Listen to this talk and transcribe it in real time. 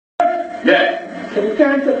Yes. Can you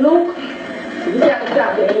turn to Luke? You got to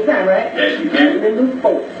stop there anytime, right? Yes, you can. And then Luke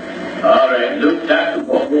 4. All right, Luke chapter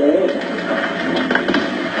 4. Yeah.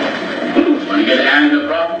 Want to get the hand of the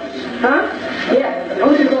prophet? Huh? Yeah. I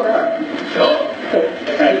want you to go to her. Sure.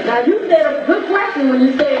 Okay. Now you said a good question when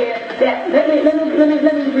you said that. Let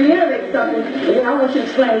me reiterate something, and then I want you to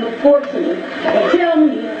explain Luke 4 to me and tell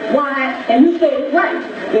me why. And you said it right.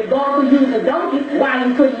 If God could use a donkey, why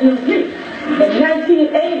He couldn't use you? In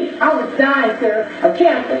 1980, I was dying, sir, of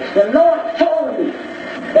cancer. The Lord told me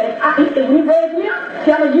that if He raised me up, He's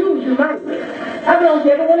going to use you mightily. I belong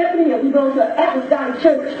to everyone up in here. We belong to an apostolic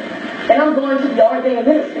church. And I'm going to be ordained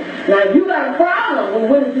minister. Now, if you got a problem when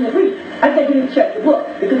women do the preach, I say you need to check the book.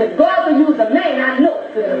 Because if God will use a man, I know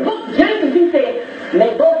it. Because the book, Genesis, He said,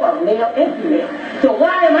 make both of them, male and female. So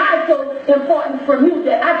why am I so important for you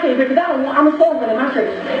that I can't, because I'm a soul winner in my church.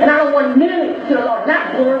 And I don't want many to the Lord,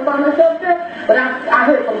 not glorify myself there, but I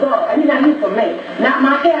heard from God. And He's not here from me. Not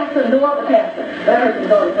my pastor, no other pastor. But I heard from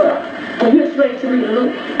God as well. So you're straight to read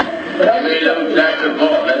Luke. Luke chapter 4.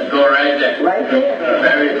 Let's go right there. Right there.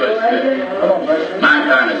 Very good scripture. My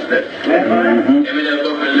kind of scripture. Give me the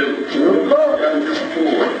book of Luke.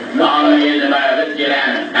 All in the Bible. Let's get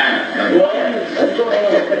Anna. Let's go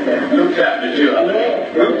ahead. Luke chapter 2.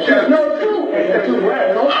 Luke chapter 2.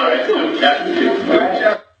 Right. All right, Luke chapter 2.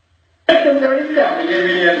 Chapter 37.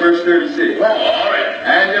 Beginning at verse 36. All right.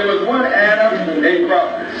 And there was one Anna, a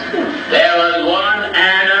prophetess. There was one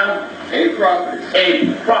Anna, A prophetess.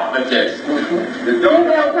 a prophetess. The daughter.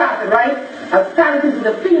 Female prophet, right? A prophetess is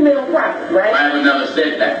a female prophet, right? Bible never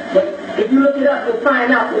said that. But if you look it up, you'll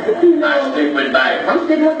find out it's a female. I stick with Bible. I'm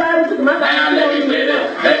sticking with Bible too. My Bible. Now let me say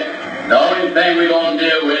this. The only thing we're going to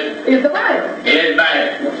deal with is the Bible. is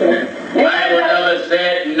Bible. Okay. Bible never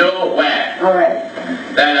said nowhere All right.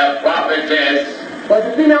 that a prophetess Was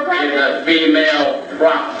a female is prophet? a female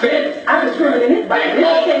prophet. I was screwing in his Bible. This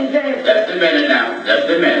is King James. Just a minute now. Just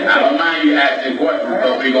a minute. I don't mind you asking questions,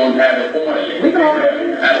 but we're going to have it orderly. We can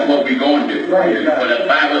order. That's what we're going to do. Right. For the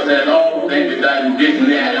Bible says all things are done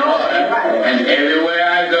decently and in order. And everywhere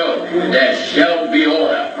I go, there shall be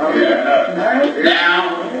order. All right.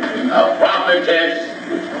 Now, a prophetess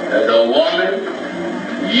is a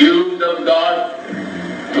woman used of God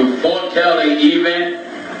to foretell the event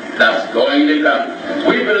that's going to come.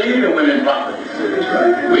 We believe in women prophets.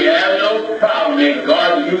 We have no problem in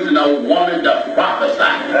God using a woman to prophesy.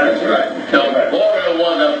 That's right. Deborah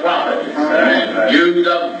was a prophetess. Used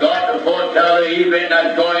of God to foretell the event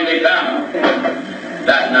that's going to come.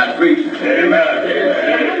 That's not preaching.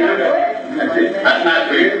 That's not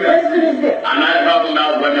preaching. I'm not talking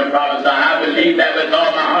about women prophesying. I believe that with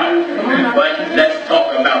all my heart. But let's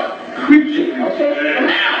talk about preaching.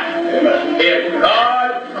 Now, if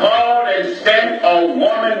God called and sent a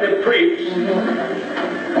woman to preach,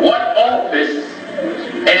 what office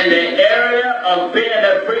in the area of being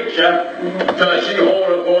a preacher does she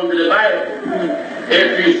hold according to the Bible?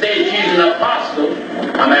 If you say she's an apostle,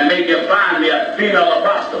 I'm going to make you find me a female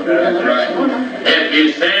apostle. That's right. If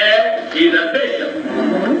you say she's a bishop,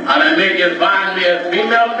 I'm going to make you find me a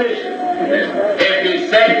female bishop. If you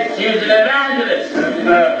say she's an evangelist,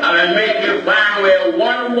 I'm going to make you find where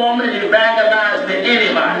one woman evangelizes to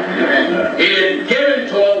anybody. It is given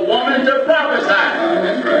to a woman to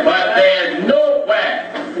prophesy. But there's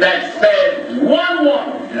nowhere that says one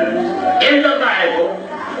woman in the Bible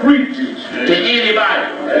preaches to anybody.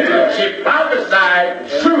 She prophesied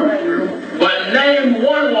truth. But name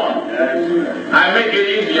one woman. I make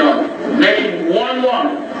it easy on you. Name one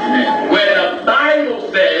woman where the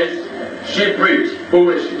Bible says she preached. Who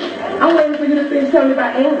is she? I'm waiting for you to finish telling me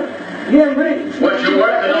about Anna. You haven't read. What you're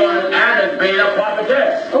working on is Anna's being a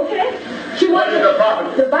prophetess. Okay. She What is a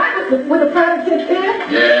prophet? The Bible, with the prophetess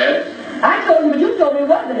there? Yes. I told you, but you told me it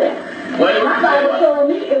wasn't that. What did you My say? Bible told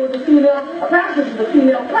me it was a female, a prophetess was a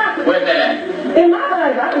female prophet. Where's that? In my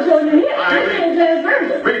Bible, I can show you here. All right, read it. King James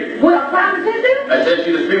Version. Read it. What a prophetess is? I said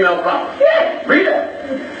she's a female prophet. Yeah. Read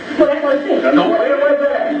it. So that's what it says. No, where's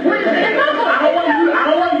that? Wait, it's not going I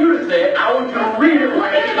don't want you to say it. I want you to read it.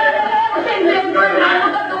 Anybody that have a King James Version, I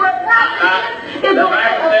look up the word prophet. The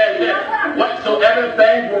Bible says this. Whatsoever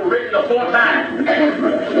things were written aforetime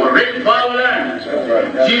were written for our learning.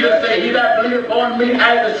 Jesus said, he that believeth on me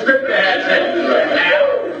as the scripture has said.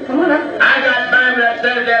 Now, I got Bible that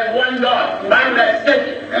says there's one God. Bible that says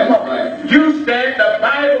it. You said the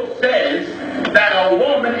Bible says that a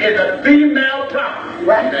woman is a female prophet.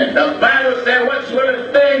 The Bible says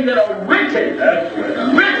whatsoever things that are written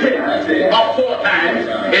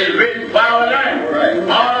aforetime is written for our learning.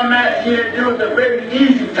 All I'm asking you to do is a very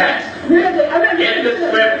easy task. In the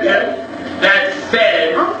scripture that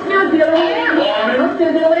says I'm still dealing with Anna. I'm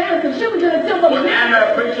still dealing with Anna because she was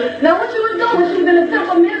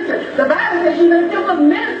she was still a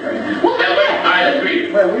minister. What was that? I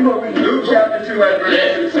agree. Well, we will read Luke chapter 2 at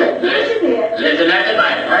verse 6. Listen at the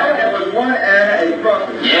Bible. And there was one Anna, a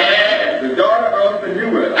prophet, Yeah. the daughter of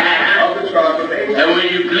Phanuel, of the tribe of Asher. And when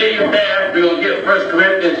you leave there, we're going to get 1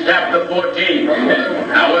 Corinthians chapter 14.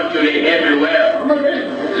 I want you to hear me well.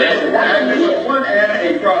 Listen. And there was one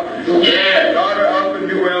Anna, a prophet, Yeah. daughter of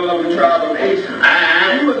Phanuel of the tribe of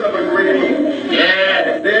Asher. She was of a great age.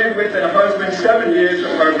 Yeah. Then with her husband 7 years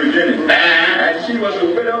of her virginity. And she was a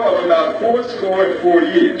widow of about 84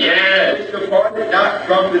 years. Yeah. Which departed not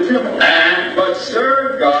from the temple, but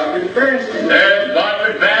served God with fasting Serve God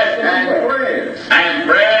with fasting and prayers, and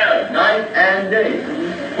prayer. night and day.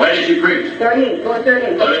 Where did she preach? 38. Go to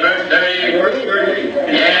 38. Go to verse 38. Verse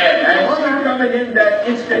 38. Yeah. And she coming in that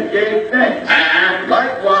instant gave thanks,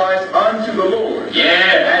 likewise unto the Lord,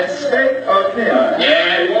 Yeah. and spake of him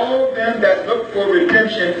to all them that look for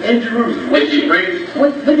redemption in Jerusalem. Did she preach?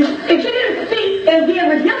 If she didn't speak and give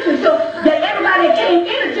redemption, so that everybody that came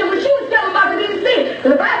in the temple, she was telling about the didn't see.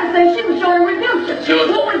 The Bible says she was showing redemption.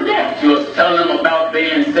 What was that? She was telling them about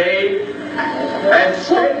being saved. And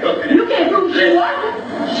spake of him You can't prove she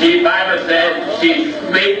wasn't. She, Bible said, she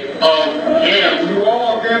spake of him to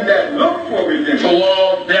all them that look for redemption. to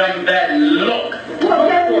all them that look Well,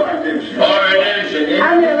 guess For what? redemption. for redemption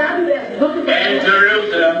I mean, I do that. Look at in that.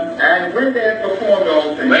 Jerusalem. And when they had performed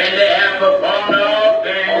all things, When they have performed all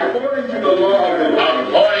things according to the law of the Lord,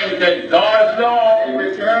 according to God's law, they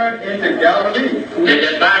returned into Galilee.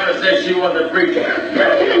 the Bible says she was a preacher.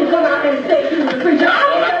 She didn't come out and say she was a preacher.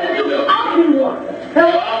 I'll be one.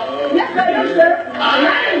 Hello? Yes, sir. Yes, sir. And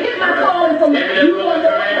I didn't get my calling from you. You want to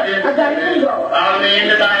know? I got it from God. Follow me in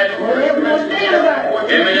the Bible. We're going to stand about it.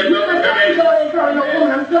 Give me the book of Corinthians.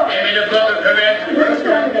 I'm sorry. Give me the book of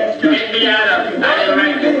Corinthians. Indiana. I didn't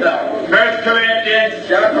write this up. 1 Corinthians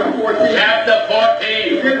Chapter 14. chapter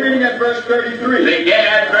 14. Begin reading at verse 33. Begin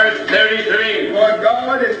at verse 33. For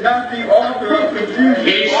God is not the author of confusion.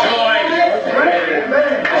 He's showing.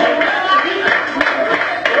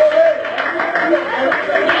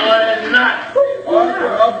 God is not Author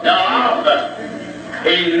of the author.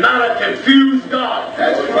 He's not a confused God,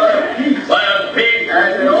 That's but peace. but a peace,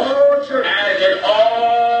 As in all churches as in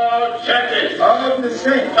all churches of the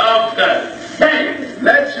saints. of the saints.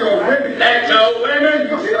 Let your women Let your women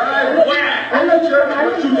decide where. in the church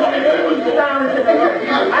what you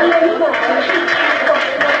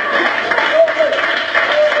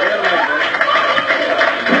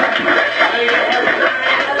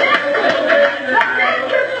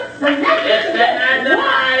Listen at the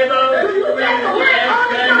Bible. Listen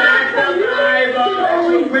at the Bible.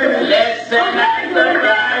 Listen at the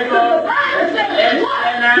Bible. Listen at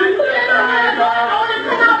the Bible.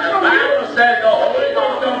 The Bible says the Holy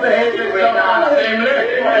Ghost don't behave himself unseemly.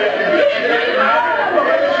 The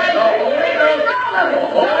Holy Ghost.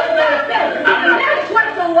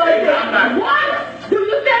 What? Do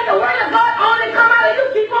you think the word of God only come out and you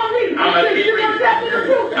keep on reading? I'm a keep You're going to tell me the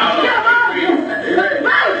truth. I'm a keep reading. The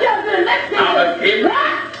Bible tells me the next thing. I'm a keep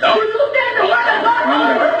What? Do you think the word of God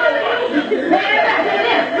only come out and you? Man, that's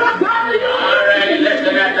it. God, do you? All right,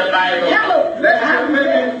 listen at the Bible. Hello. Let your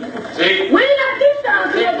women See? We not this time.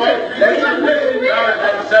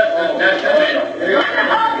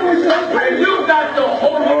 When you got the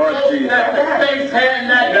Holy Ghost that the saints had in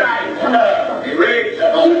that night, the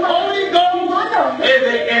Holy Ghost is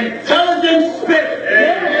an intelligent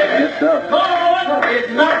spirit. God is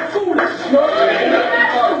not foolish. God is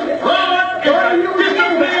a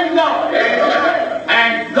disciplined God.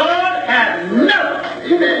 And God has never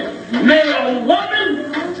made a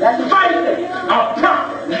woman fight a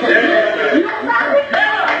prophet.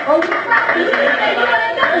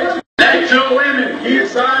 Let your women keep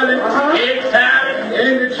silent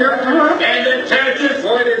in the churches,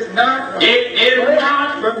 for it is not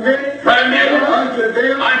permitted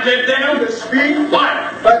unto them to speak,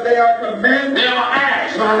 but they are commanded, they are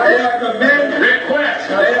asked, they are commanded, request,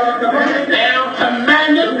 they are commanded, they are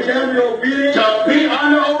commanded to be obedient, to be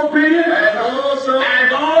under obedience, and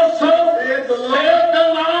also saith the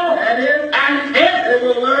law, and and they if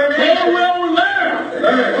will learn they it. will learn,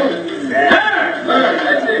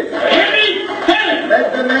 That's it. anything,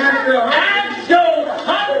 Let the master ask your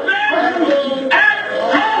husband at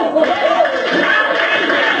home.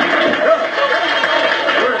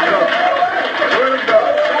 Word of God.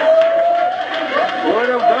 Word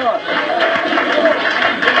of God.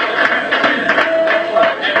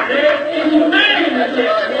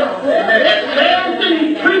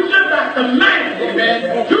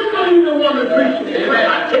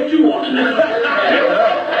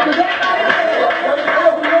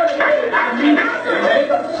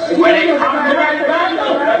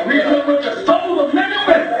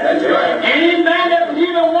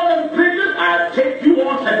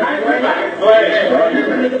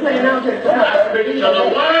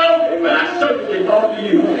 belong to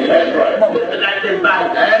you. That's right. Like this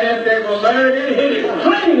Bible. And if they will learn it, it is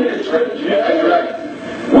plain in the scripture. That's right.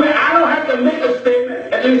 Where I don't have to make a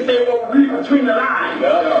statement and then say, well, read between the lines.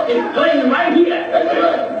 No. It's plain right here. That's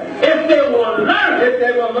right. If they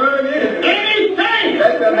will learn anything,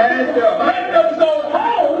 let them go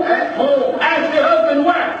home, ask their husband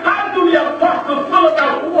why. How do the apostle feel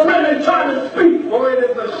about women trying to speak? For it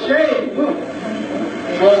is a shame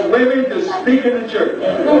for women to speak in the church.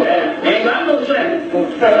 Ain't got no shame.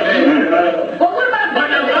 But what about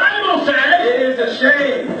the Bible says it is a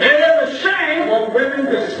shame. It is a shame for women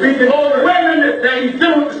to speak in the church. For women that they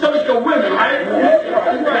deal with the subject of women, right?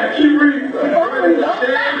 That's right. Keep reading. It is a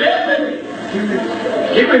shame.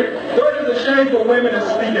 Keep reading. What is a shame for women to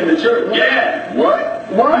speak in the church? Yeah. What?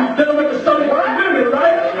 You're dealing with the subject of women,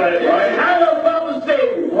 right? Right. How the Bible say,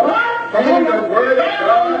 what? From the word of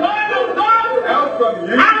God. Out from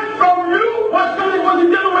you. Out from you? What subject was he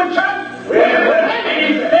dealing with, church? Yeah.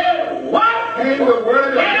 And he said, what? Came the word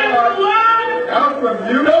of God. Out from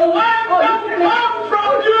you. The word don't come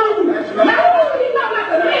from you. That's right. No, he's not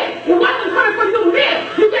like a man. It wasn't coming from you men.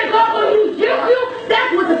 You can't go for you, give you.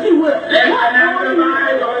 That's what the key word. Listen at the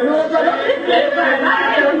Bible. Listen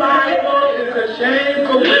at the Bible. It's a shame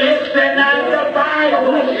for me. Listen at the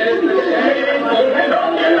Bible. It's a shame for me.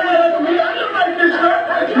 Don't get mad at me. I don't like this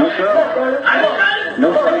stuff. No, sir. I don't like it. No,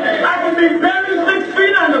 sir. I can be buried 6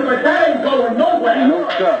 feet under, but that ain't going nowhere. No,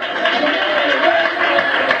 sir.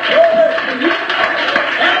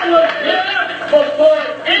 That was there before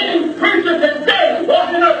any preacher today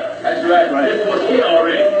walking up. That's right. This was here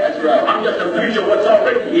already. That's right. I'm just a preacher what's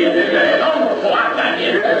already here. Long before I got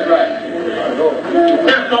here. That's right.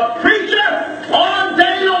 There's a preacher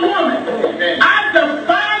ordained a woman. Amen. I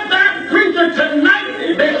defy that preacher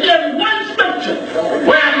tonight that she has one scripture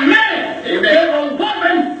where a man gave a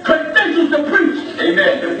woman credentials to preach.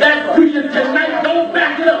 Amen. If that preacher tonight don't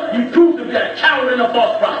back it up, you prove to be a coward and a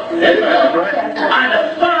false prophet. That's right. I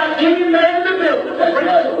defy any man in the building. That's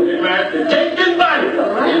right. Amen. To take his body.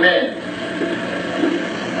 Amen.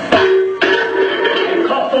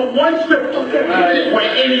 For one scripture,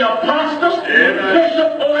 where any apostle,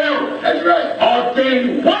 bishop, or elder, that's right,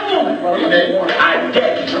 ordained one woman, I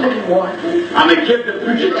dare you. I'm going to give the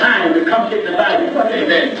preacher time to come get the Bible.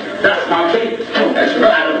 Amen. That's my baby. That's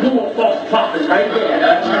right. I remove a false prophets right there.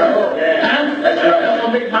 That's right. That's right. That's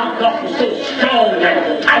going to make my gospel so strong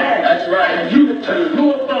and tight. That's right. And you to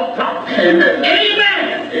lure false prophets. Amen.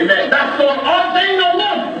 Amen. Amen. That's for ordained a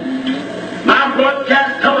woman. My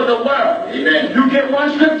broadcast covers the world. Amen. You get one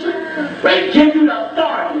scripture, where it gives you the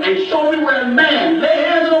authority and show me where a man lay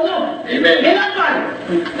hands on a woman. Amen. In that Bible.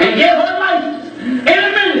 And give her license. In a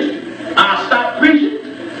ministry. I'll stop preaching.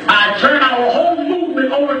 I turn our whole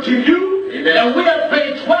movement over to you. Amen. And we'll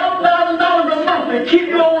pay $12,000 a month to keep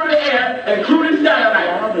you over the air, including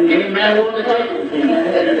satellite. Any man willing to take it?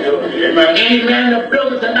 Amen. Any man in the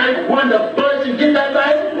building tonight want to buzz and get that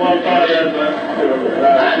Bible?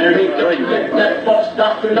 That false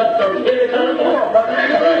doctrine up the head of the Lord.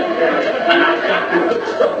 And I've got the good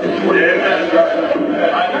stuff to do.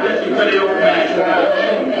 I can listen to the old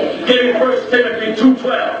man. Give me 1 Timothy 2:12.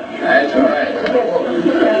 That's right.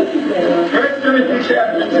 1 Timothy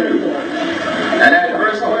chapter 2. And at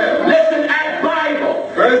verse 12. Listen at Bible.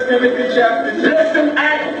 1 Timothy chapter 2. Listen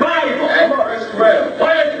at Bible. At verse 12.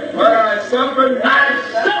 But I suffer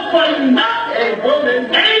not a woman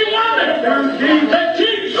to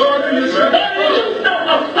teach or to usurp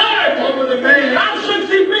authority over the man. How should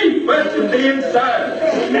she be? But to be in silence.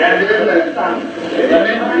 Amen.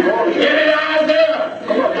 Get it out there.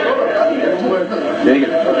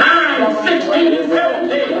 9:16 and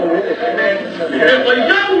 17. If a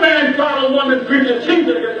young man follows one that preaches, he's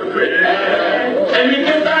going to get the credit. And he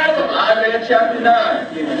gets Bible. Isaiah chapter 9.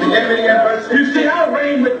 Beginning at verse 2. You see, I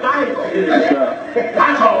reign with Bible.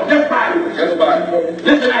 I call just Bible. Just Bible.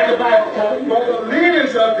 Listen at the Bible. For the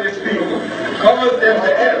leaders of this people cause them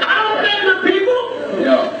to err. I don't blame the people.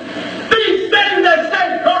 No. These things that say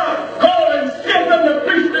God call and send them to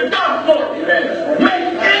preach the gospel. Amen. Make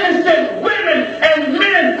innocent women and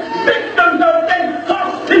men victims of their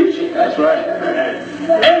false teaching. That's right.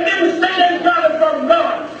 And then say they got it from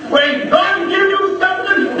God. When God gives you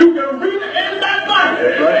something, you can read it in that Bible.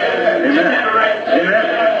 That's right. Amen. Is that right? Amen.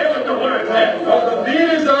 Here's what the word says. For the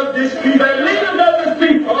leaders of this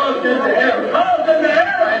people, cause them to err. Cause them to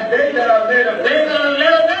err. And they that are led of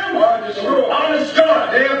them, are destroyed.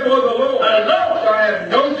 Therefore the Lord shall have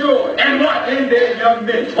no joy. And what? In their young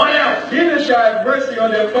men. What else? Neither shall have mercy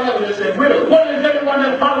on their fatherless and widows. What is everyone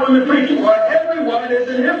that's following the preaching? For everyone is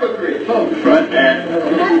an hypocrite. Right, man.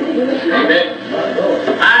 Amen.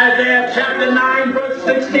 Isaiah chapter 9, verse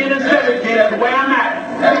 16 and 17 is where I'm at.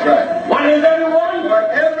 That's right. What is everyone? For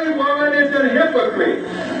everyone is a hypocrite.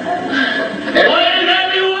 What is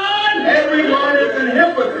everyone? Everyone is a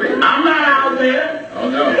hypocrite. I'm not out there. Oh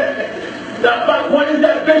no. But what is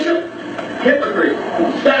that, Bishop? Hypocrite.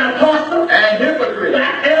 That apostle? And hypocrite.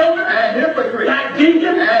 That elder? And hypocrite. That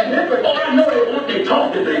deacon? And hypocrite. Oh, I know they want they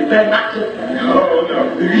talk to them. They're not to. No,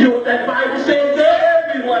 no. You know what that Bible says there?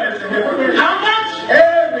 Everyone is a hypocrite. How much?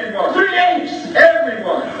 Everyone. 3/8.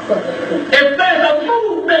 Everyone. If there's a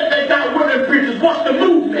movement that got women preachers, what's the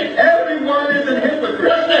movement? Everyone is a hypocrite.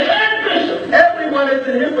 What's the head bishop? Everyone is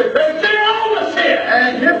a hypocrite. The senior overseer?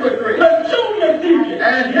 And hypocrite. The junior deacon?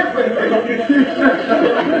 And hypocrite.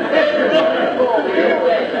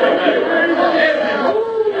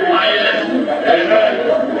 Are you listening?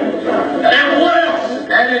 And what else?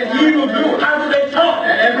 And an evildoer. How do they talk?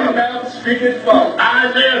 And every mouth speaketh false.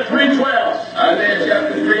 Isaiah 3:12. Isaiah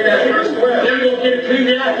chapter 3, that's verse 12. Then we'll get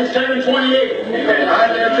Ecclesiastes 7:28. Amen.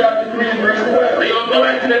 Isaiah chapter 3 and verse 12. We're going to go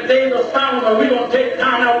back to the days of Solomon. We're going to take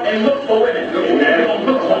time out and look for women. We're going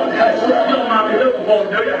to look for them. You don't mind me looking for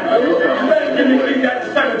them, do you? You better give me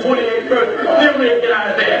Ecclesiastes 7:28 first. Then we'll get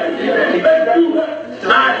out of there. Let's do what?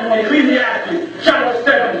 Ecclesiastes chapter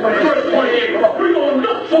 7, verse 28. We're going to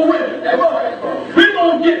look for women. We're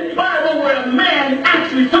going to get Bible where a man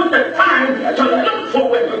actually took the time to look for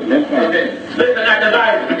women. Listen at the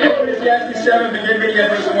Bible. Ecclesiastes 7, beginning at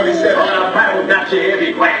verse 27. Our Bible got you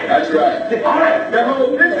everywhere. That's right. All right.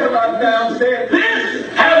 Behold, this have I found, said This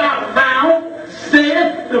have I found,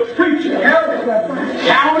 said the preacher.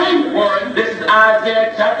 Counting. one. This is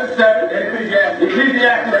Isaiah chapter 7.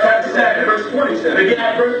 Ecclesiastes chapter 7. Verse 27. Begin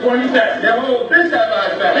at verse 27. Behold, this have I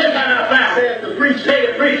found. This have I found. Said the preacher. Say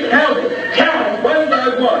the preacher. Count One by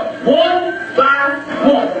one. one by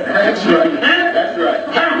one. That's right. Huh? That's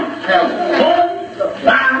right. Count. Count. One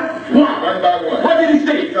by one. One by one. What did he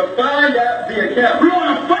say? To find out the account, We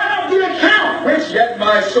want to find out the account. which yet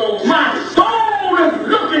my soul seeks, My soul is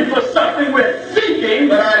looking for something we're seeking,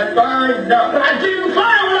 but I find but not. I didn't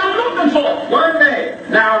find what I'm looking for. One man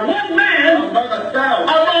Now, one man among 1,000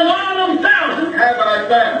 among all them thousand, have I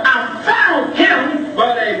found, I found him,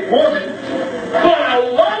 but a woman but a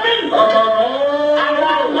woman among all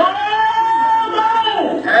among all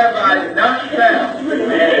those. have I not found.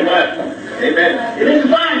 Amen. Amen. He didn't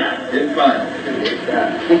find her. Didn't find. Didn't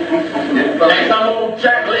And find. some old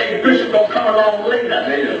jack-legged bishop gonna come along later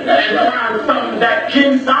and find something that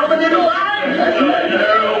King Solomon didn't find.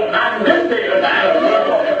 No, not in this day of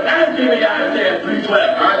time. Now give me Isaiah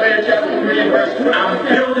 3:12. Isaiah chapter 3 and verse 12. I'm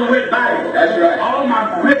building with Bible. That's right. All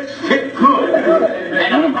my bricks fit good.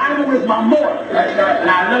 And the Bible is my mortar. That's right. And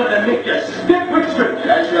I love to make you stick with scripture.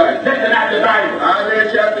 That's right. Listen at the Bible.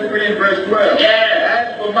 Isaiah chapter 3 and verse 12. Yeah.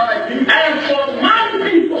 As for my people, And for my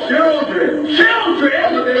people, children,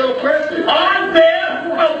 children their oppressors, are their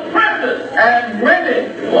oppressors. and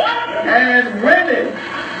women, What? and women,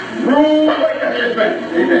 rule. Wait a minute.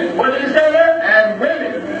 Amen. What did it say there? And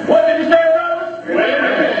women. What did it say, brothers?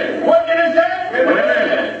 Women. What did it say? Women.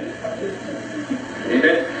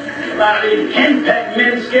 Amen. A lot of these henpecked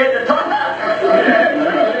men scared to talk.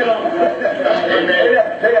 Amen.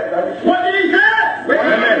 What did he say?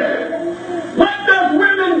 Women. What does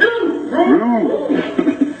women do? Rule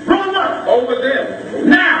Rule what? over them.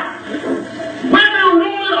 Now, women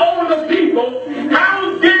ruling over the people,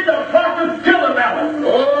 how did the prophet feel about it?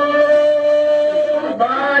 Oh,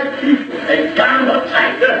 my people. They got him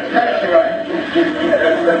uptight. That's right.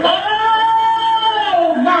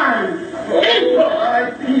 Oh, my people. Oh,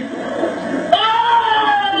 my people.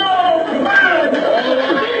 Oh, my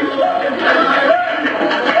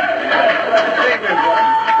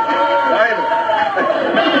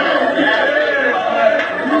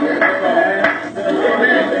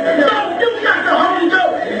So you got the Holy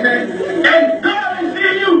Ghost. And God is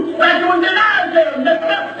in you. Like you was in Isaiah,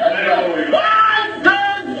 mister. Why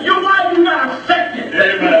does your wife not affect it?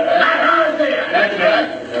 Like Isaiah. That's right.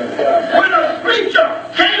 When a preacher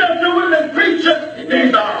can't do with a preacher,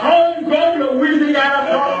 he's a homegrown Louisiana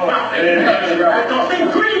prophet. Because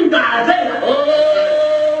they grieved Isaiah.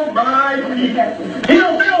 Oh, my people. He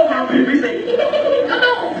don't say, oh, my people. He say, come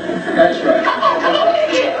on. That's right. Come on, come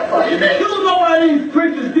over here. You know why these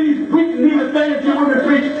preachers, these weak, neither things you women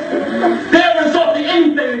preach, they'll resort to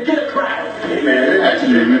anything to get a crowd. Amen. That's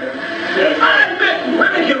true. I admit,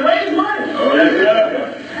 women can raise money. Oh,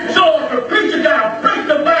 yeah. So if a preacher got to break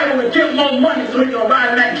the Bible and give more money so he can ride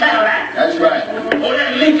in that Cadillac That's right. or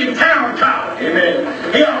that Lincoln Town car, Amen.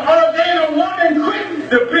 he'll ordain a woman quick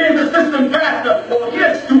to be an assistant pastor or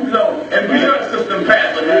he'll stoop low and be her assistant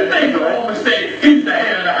pastor. They go home and say, he's the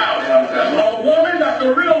head of the house. A woman that's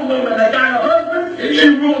a real woman that got a husband, she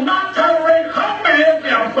will not tolerate her man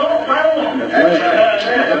being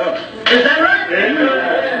Is that right?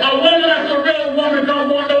 A woman that's a real woman don't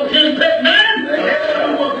want no henpecked man.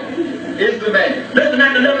 Is the man. Listen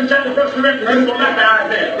at the 11th chapter, 1 Corinthians. Go back to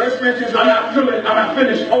Isaiah. 1 Corinthians I'm not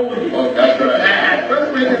finished holding you. Oh, that's right.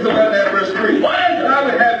 1 Corinthians 11 and verse 3. What is it? I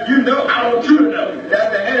would have you know. I want you to know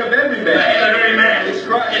That the head of every man. the head of every man is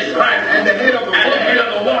Christ. is Christ. And the head of the And the woman head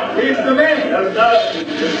of the woman is the man.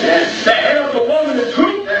 The head of the woman is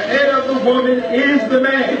who? The head of the woman is the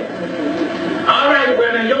man. All right,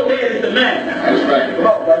 women, your head is the man. That's right. Come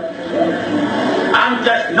on, brother. I'm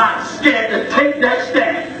just not scared to take that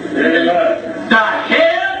stand. The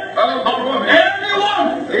head Of the woman every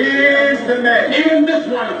woman, is the man. even this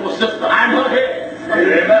wonderful sister, I'm her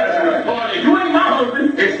head. Boy, if you ain't my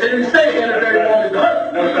husband, it didn't say head of every woman is the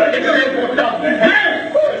husband. It said the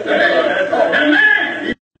man. The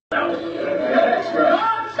man. That's right.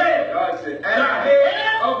 God said, God said, the and the head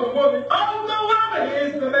head of the woman of the woman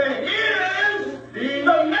is the man. is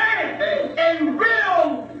the man. A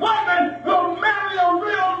real woman will marry a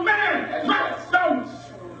real man. Not some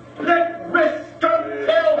split wrist skirt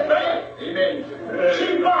tail thing. Amen.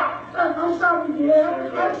 She blocked. I'm sorry, dear.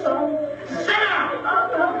 I'm sorry. Sit down.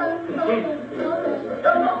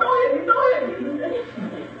 Go ahead.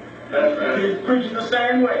 That's right. He's preaching the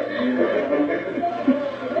same way.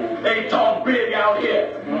 They talk big out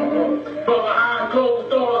here. But behind closed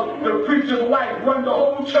doors, the preacher's wife runs the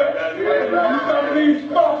whole church. Some of these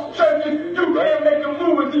false churches, you can't make a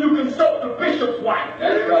move until you consult the bishop's wife.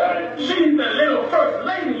 That's right. She's the little first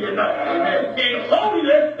lady, you know. In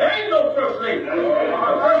holiness, there ain't no first lady. The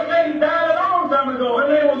first lady died a long time ago. Her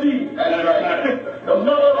name was Eve. That's right. The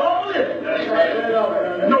mother of all living.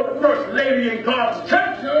 No first lady in God's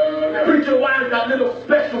church. Preacher wives got little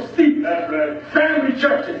special seats. Family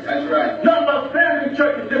churches. That's right. None but family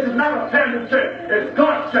churches. This is not a family church. It's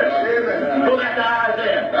God's church. Amen. Go back to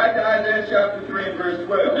Isaiah. Back to Isaiah chapter 3 and verse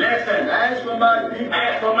 12. Listen. As for my people,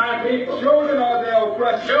 As for my people, children are their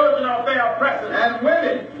oppressors, children of their oppressors, and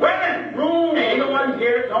women women rule. Ain't anyone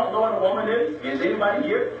here don't know what a woman is? Is anybody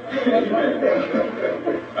here?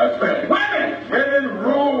 That's right. Women! Women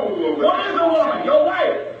rule over What them. is a woman? Your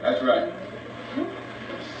wife. That's right.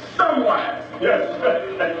 Some wives. Yes.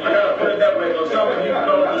 I gotta put it that way, so some of you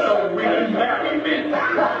girls are so weak you marry men.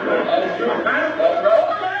 That's true. Huh? That's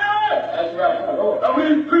right. That's right. I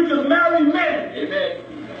mean, preachers marry men. Amen.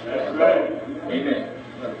 That's right. Amen.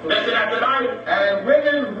 Listen at the Bible. And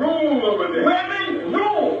women rule over them. Women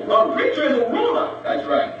rule. A preacher is a ruler. That's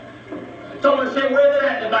right. Someone say, where's it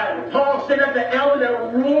at the Bible? Paul said that the elder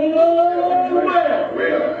that rule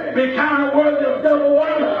well. Be counted worthy of double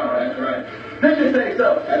honor. That's right. Let me say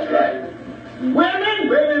so. That's right.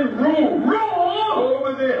 Women rule. Rule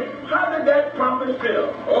Over them. How did that prophet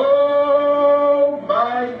feel? Oh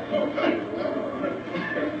my.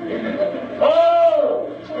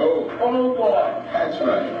 Oh boy. That's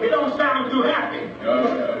right. It don't sound too happy.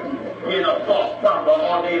 No. Being a false prophet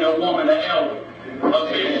ordained a woman an elder.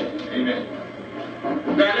 A bishop. Amen.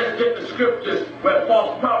 Now let's get the scriptures where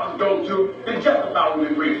false prophets go to and justify what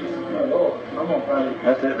we preach.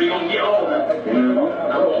 That's it. We're going to get all that. I'm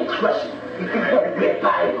going to crush it. The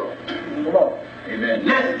Bible. Come on. Amen.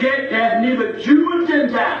 Let's get there's neither Jew nor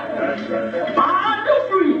Gentile. Bond or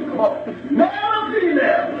free. Male or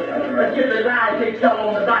female. Let's get the lie they tell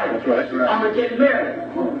on the Bible. That's right. I'm going to get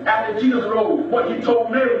married. After Jesus rose, what he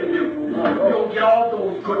told Mary to do. You'll get all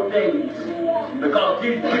those good things. Because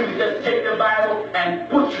these Jews just take the Bible and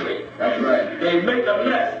butcher it. That's right. They make a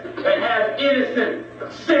mess and have innocent,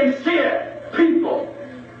 sincere people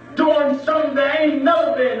doing something that ain't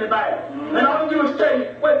never been in the Bible. And all you do is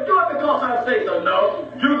say, well, do it because I say so.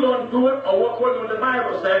 No, you're going to do it or what the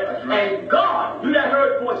Bible says. Right. And God, you that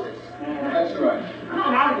heard voices. That's right. I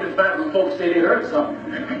don't like this fact when folks say they heard something.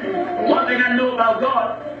 One thing I know about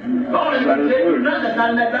God ain't going to tell you nothing that's not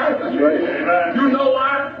in that Bible. That's right. You know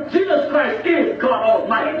why? Jesus Christ is God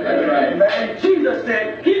Almighty. That's right. And Jesus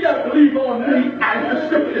said, he doesn't believe on me, as the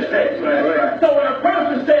scripture says. Right. So when a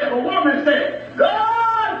person said, a woman said,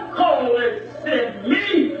 God called and sent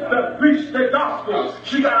me to preach the gospel,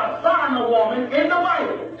 she got to find a woman in the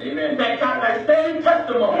Bible. Amen. That got that same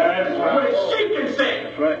testimony. That's right. Where she can say,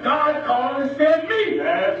 That's right. God called and sent me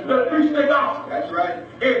to preach the gospel. That's right.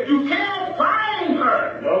 If you can't find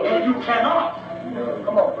her, and you cannot,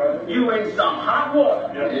 Come on, brother. you in some hot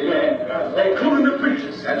water. Amen. Including the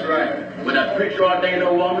preachers. That's right. When a preacher ordained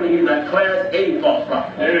a woman, he's a class A false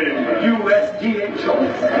prophet. USDA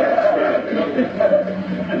choice.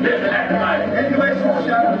 Listen at the Bible. Galatians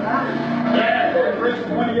chapter Yeah. verse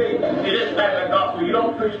 28. See, this is like the gospel. You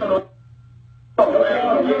don't preach for no.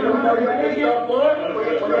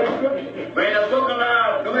 We're in the book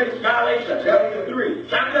of Galatians Revelation. Chapter 3.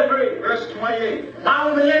 Chapter 3. Verse 28.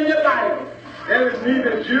 Solomon in the Bible. There is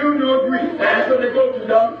neither Jew nor Greek. That's what they go to,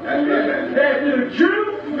 though. That's right. There's neither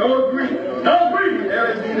Jew Nor Greek. nor Greek.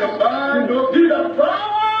 There is neither bond nor Neither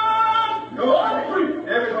bond nor free.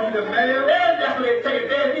 There is neither male That's what they say.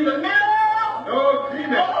 There's neither male nor female.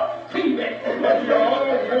 nor female. But you're all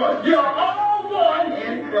one You're all one.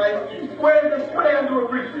 in Christ Jesus. Where's the square to a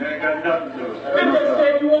preacher? Ain't got nothing to do with it. It just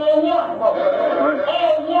said you all one.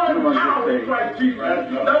 All one power in Christ Jesus.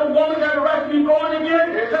 That woman got a right to be born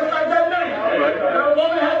again, just like that man. That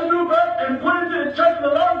woman has a new birth and put into the church of the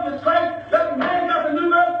Lord Jesus Christ. That man got a new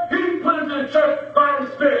birth, he put into the church by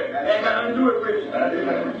the Spirit. Ain't got nothing to do with preaching.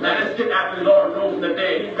 Now let's get after the Lord rose in the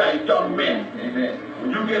dead. He's got young men. Amen.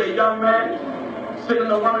 When you get a young man sitting in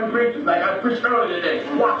the woman preachers, like I preached earlier today,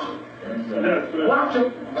 watch him. Watch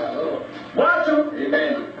him. Watch him.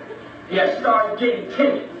 Amen. He has started getting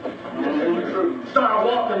timid. Started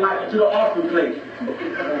walking like to the offering place.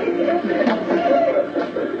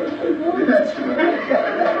 That's right.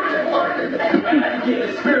 Get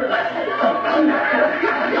the spirit like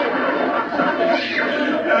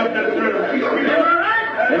Am I right?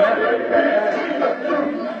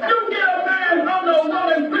 You get a man under a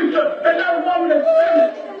woman preacher and that woman is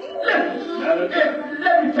feminine.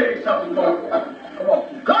 Let me tell you something, folks. Come on.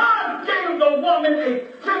 God gave the woman a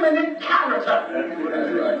feminine character.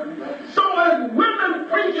 That's right. So as women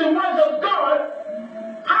preaching words of God,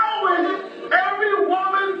 how is it every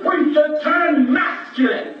woman preacher turned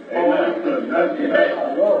masculine?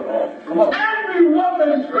 Every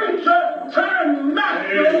woman preacher turned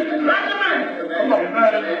masculine like a man.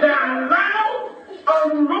 They are loud,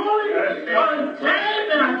 unruly,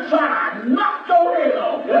 untamed, and I try to knock your head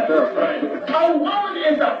off. A woman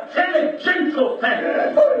is a tangential thing.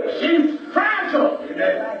 She's fragile.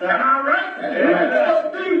 Am I right? So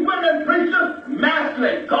these women preachers,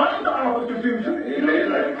 masculine. God is the author of confusion.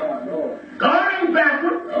 God ain't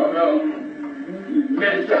backward. Oh, no.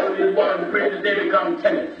 Men say these women preachers, they become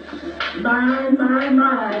timid. My.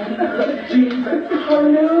 Jesus.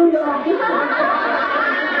 Hallelujah.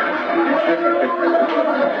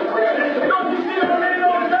 Don't you see them men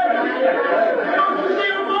all day? Don't you see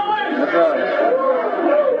them boys?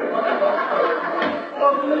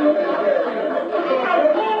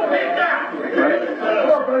 Pulpit down.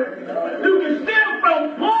 You can steal from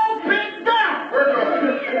pulpit down.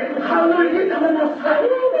 Hallelujah.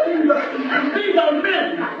 These are men.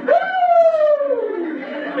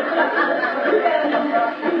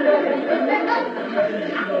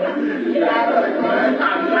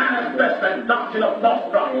 I manifest the doctrine of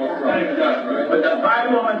false prophets. But the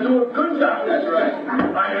Bible will do a good job. That's right.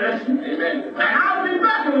 Are you listening? Amen. And I'll be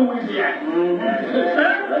back in Louisiana.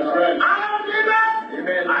 That's right. I'll be back.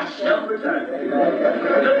 Amen. I shall return.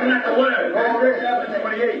 Looking at the word. Matthew chapter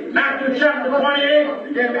 28. Matthew chapter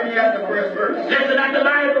 28. Again, maybe at the first verse. Listen at the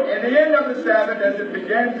Bible. In the end of the Sabbath, as it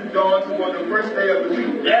began to dawn toward the first day of the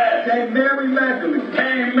week, Yes. came Mary Magdalene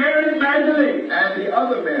Came Mary Magdalene. and the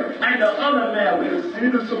other Mary, And the other Mary. the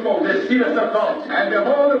seed of Salomo. The seed of Salomo. And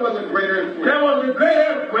behold, there was a great earthquake. There was a great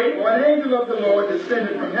earthquake. For an angel of the Lord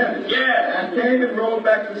descended from heaven, Yes. and came and rolled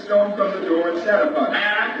back the stone from the door and sat upon it.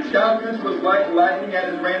 And His countenance was like lightning,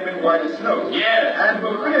 and his raiment white as snow. yes. And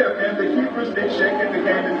for fear of him, the keepers did shake and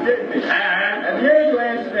became as dead men. And And the angel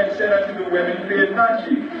answered and said unto the women, Fear not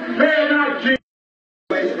ye, fear not, Jesus.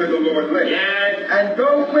 place where the Lord lay. Yes. And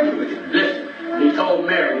go quickly, Listen, he told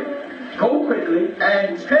Mary, go quickly,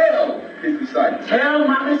 and tell his disciples tell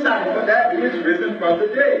my disciples. that he is risen from the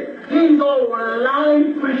dead. These old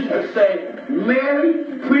lying preachers say, Mary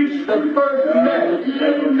preached the first message.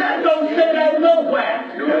 That don't say that nowhere.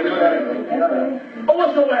 Oh,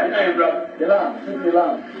 what's your last name, brother?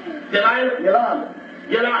 Yolanda.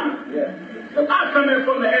 Yolanda. I come in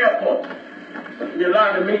from the airport.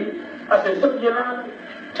 Yolanda meet me. I said, Sister Yolanda,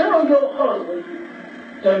 tell your husband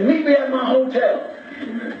to meet me at my hotel.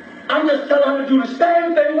 I'm just telling her to do the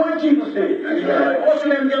same thing what Jesus did. What's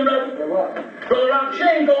your name again, brother? Brother Rob, she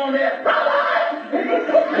ain't going there.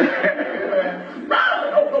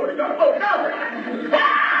 Brother! Oh, glory to God. Oh, God.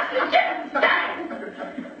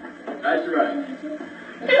 That's right.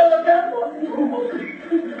 You look at what's wrong with you?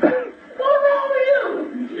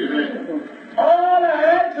 All I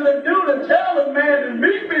had to do to tell the man to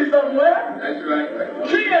meet me somewhere. That's right.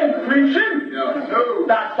 She ain't preaching. No.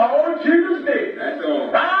 That's all Jesus did. That's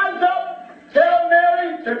all. Rise up, tell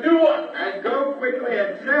Mary to do what? And go quickly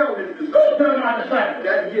and tell his Go disciples tell my disciples.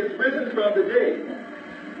 that he is risen from the dead.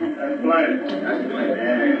 That's plain. That's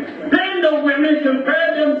right. Then the women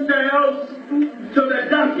compared themselves to the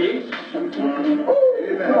donkey.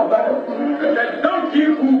 The donkey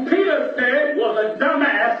who Peter said was a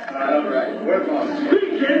dumbass. That's right.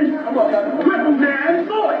 speaking with man's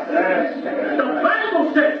voice. The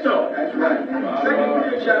Bible said so. That's right. 2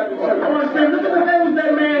 Peter chapter 2. I want to say, look at the language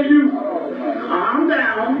that man used. Calm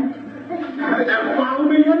down and follow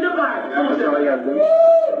me in the Bible.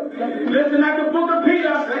 Listen at the book of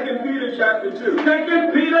Peter. 2 Peter chapter 2.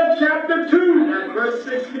 2 Peter chapter 2. And verse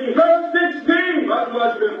 16. Verse 16. But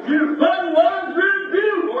was rebuked. But was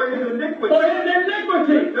rebuked For his iniquity. for his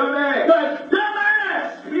iniquity. Dumbass. The dumbass.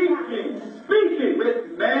 Speaking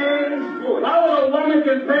With man's voice. how a woman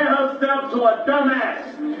compare herself to a dumbass.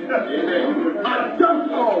 A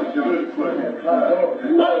donkey.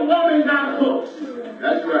 What woman got hooks?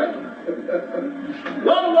 That's right.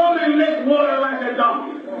 What woman licks water like a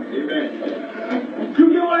donkey? Amen. You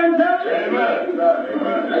get what I'm telling you?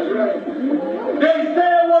 That's right. They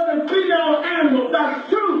said it was a female animal. That's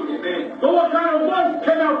true. Amen. But what kind of voice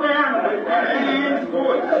came out the animal? Man's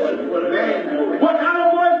voice. Man's voice. What kind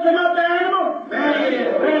of voice came out the animal?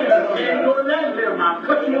 Man's voice. Can't go to that little mouth.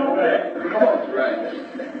 Cut you off there. That's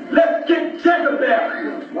right. Let's get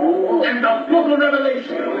Jezebel in the book of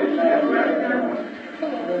Revelation.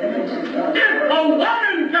 If a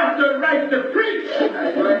woman got the right to preach,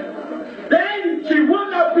 then she will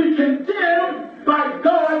not be condemned by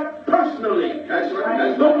God personally. That's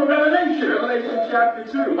right. Book of Revelation. Revelation chapter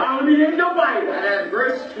 2. Follow me in your Bible. And at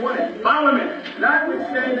verse 20. Follow me.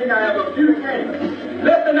 Notwithstanding, I have a few things.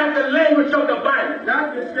 Listen at the language of the Bible.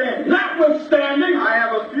 Notwithstanding, I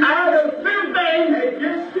have a few things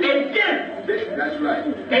against thee. against. That's right.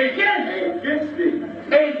 Against. Against thee.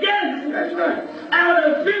 Against. That's right. I have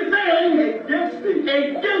a few things Against thee.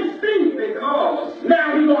 against thee. Because.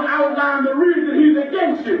 Now he's going to outline the reason he's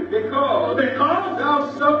against you. Because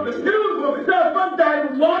thou sufferest You suffer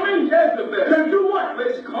that woman Jezebel, to do what?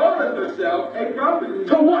 which calleth herself a prophet,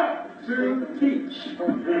 To what? to teach.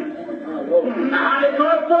 Now they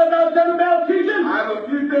call it for about Jezebel teaching. I have a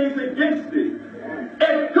few things against thee.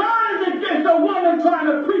 If God is against a woman trying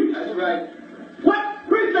to preach, That's right. what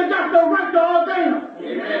preacher got the right to ordain her?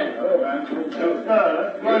 Amen.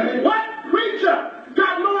 What preacher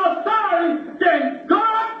got more authority than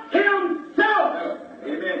God himself?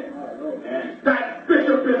 Amen. That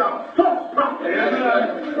bishop is a false prophet.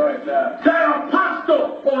 That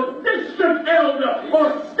apostle or district elder or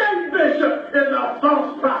state bishop is a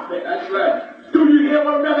false prophet. That's right. Do you hear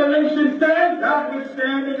what Revelation says?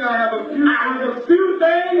 Notwithstanding, I have A few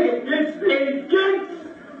things against thee.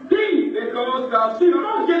 against thee. Because thou See,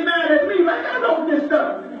 don't get mad at me like I know this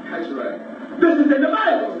stuff. That's right. This is in the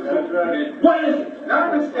Bible. What is it?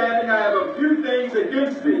 Notwithstanding, I have a few things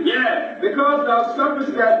against thee. Yeah. Because thou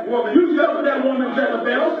sufferest that woman. You suffer that woman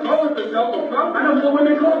Jezebel. Calleth herself a prophet. I know some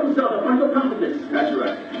women call themselves a prophetess. That's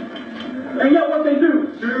right. And yet what they do?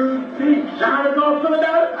 To teach. Now how they God feel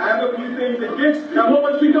about it? I have a few things against thee. Now what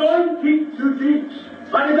was she doing? To teach.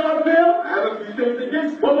 How did God feel? I have a few things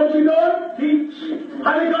against thee. What was she doing? Teach.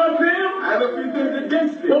 How did God feel? I have a few things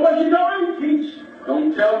against thee. What was she doing? Teach.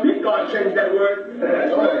 Don't tell me God changed that word.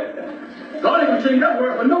 That's right. God didn't change that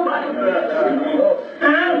word for nobody.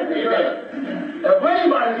 And if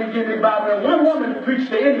anybody can give me Bible, and one woman preach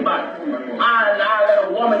to anybody, I let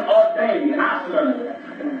a woman ordain me and I serve.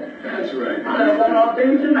 That's right. I let a woman ordain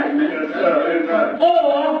me tonight, man.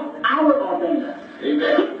 Or I will ordain her.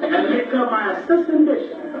 Amen. And make her my assistant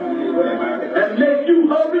bishop. And make you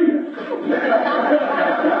her reader.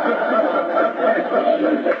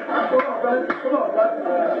 Come on,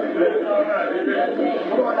 brother.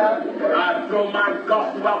 I throw my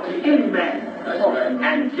gospel out to any man. That's right.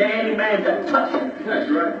 And get any man to touch it. That's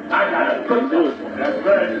right. I got a good one. That's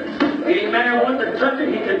right. Any man wants to touch it,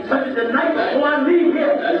 he can touch it tonight before I leave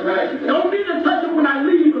here. That's right. Don't need to touch it when I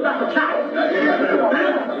leave because I'm a child. That's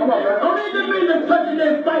right. Don't need to touch it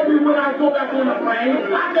and fight me when I go back on the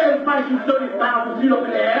plane. I can't fight you 30,000 feet up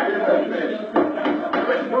in the air.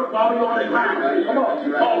 Work while you're on the ground. Come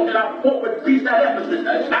on. Paul said I fought with peace at Ephesus.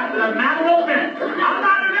 After the manner of men. I'm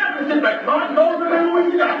not in Ephesus, but God knows the man who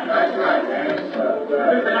you got. That's right.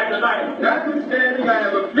 Listen like the Bible. Notwithstanding, I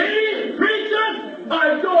have a These preachers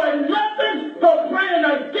are doing nothing but playing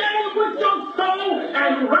a game with your soul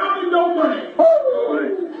and robbing your money.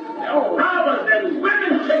 Robbers and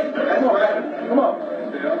women chasers. That's right. Come on.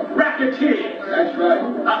 Racketeers. That's right.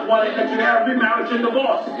 That's why they let you have remarriage and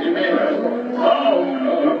divorce. Amen. Oh.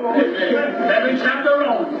 Every chapter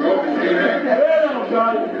on. Amen.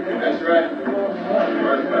 That's right.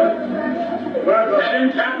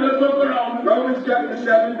 Every chapter of the Romans. Romans chapter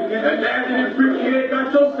 7 begins. And after you preach, you ain't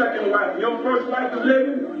got your second wife. Your first wife is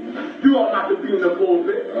living. You ought not to be in the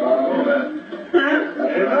pulpit. Amen.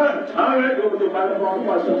 All right, go with the Bible.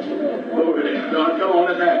 Over there. Come on,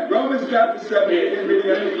 let's have. Romans chapter 7. Let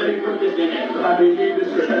me put this in there. I mean, need this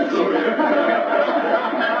scripture.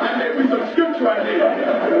 There's some scripture right there.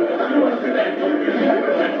 Come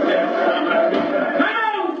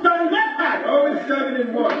on, son, let's back. Romans 7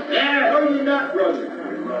 and 1. Yes. Know ye not, brothers?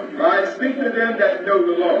 I speak to them that know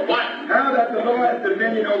the law. What? How that the law has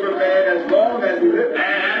dominion over man as long as he liveth.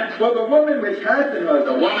 And For the woman which hath an the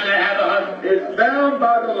husband woman that has a husband, is bound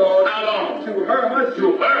by the law how long? to her husband,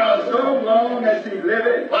 To her husband. so long as he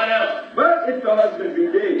liveth. What else? But if the husband be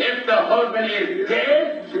dead, If the husband is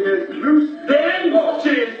dead, she is loosed then she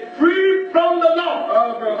is free from the law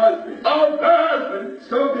of her husband. of her husband.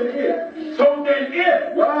 So then So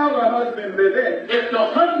then while her husband liveth, if the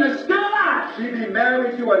husband is still alive, she be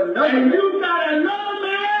married to another and man, you got another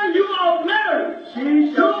man, you are married she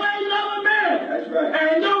to shall... another man, That's right.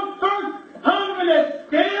 and your first husband is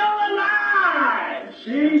still alive.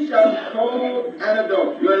 She shall be called an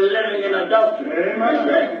adulterer. You're living in adultery. That's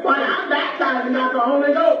right. But I'm baptizing out the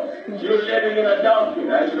Holy Ghost. You're living in adultery.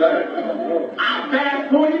 That's right. I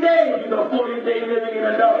fast 40 days. You're 40 days living in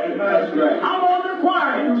adultery. That's right. I'm on the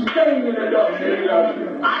choir. You staying in adultery.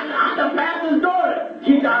 I'm the pastor's daughter.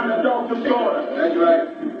 She's an adulterous daughter. That's right.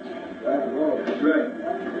 That's right.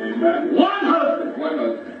 Amen. One husband. One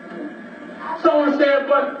husband. Someone said,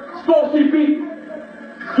 but supposed to be.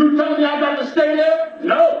 You tell me I got to stay there?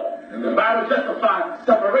 No. The Bible justifies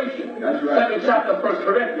separation. That's right. Second chapter, 1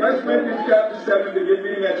 Corinthians. 1 Corinthians chapter 7, begin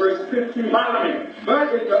reading at verse 15. Follow me.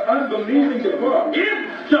 But if the unbelieving depart,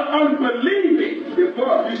 If the unbelieving,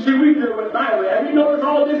 depart. you see, we deal with Bible. Have you noticed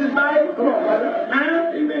all this is Bible? Come on, brother.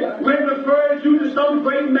 Huh? Amen. When it refers you to some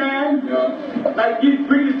great man, No. like these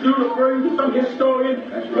preachers do, referring to some historian,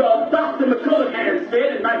 well, Dr. McCullough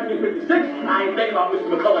said in 1956, I ain't thinking about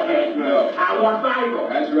Mr. McCullough. No. I want Bible.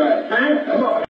 That's right. Huh? Come on.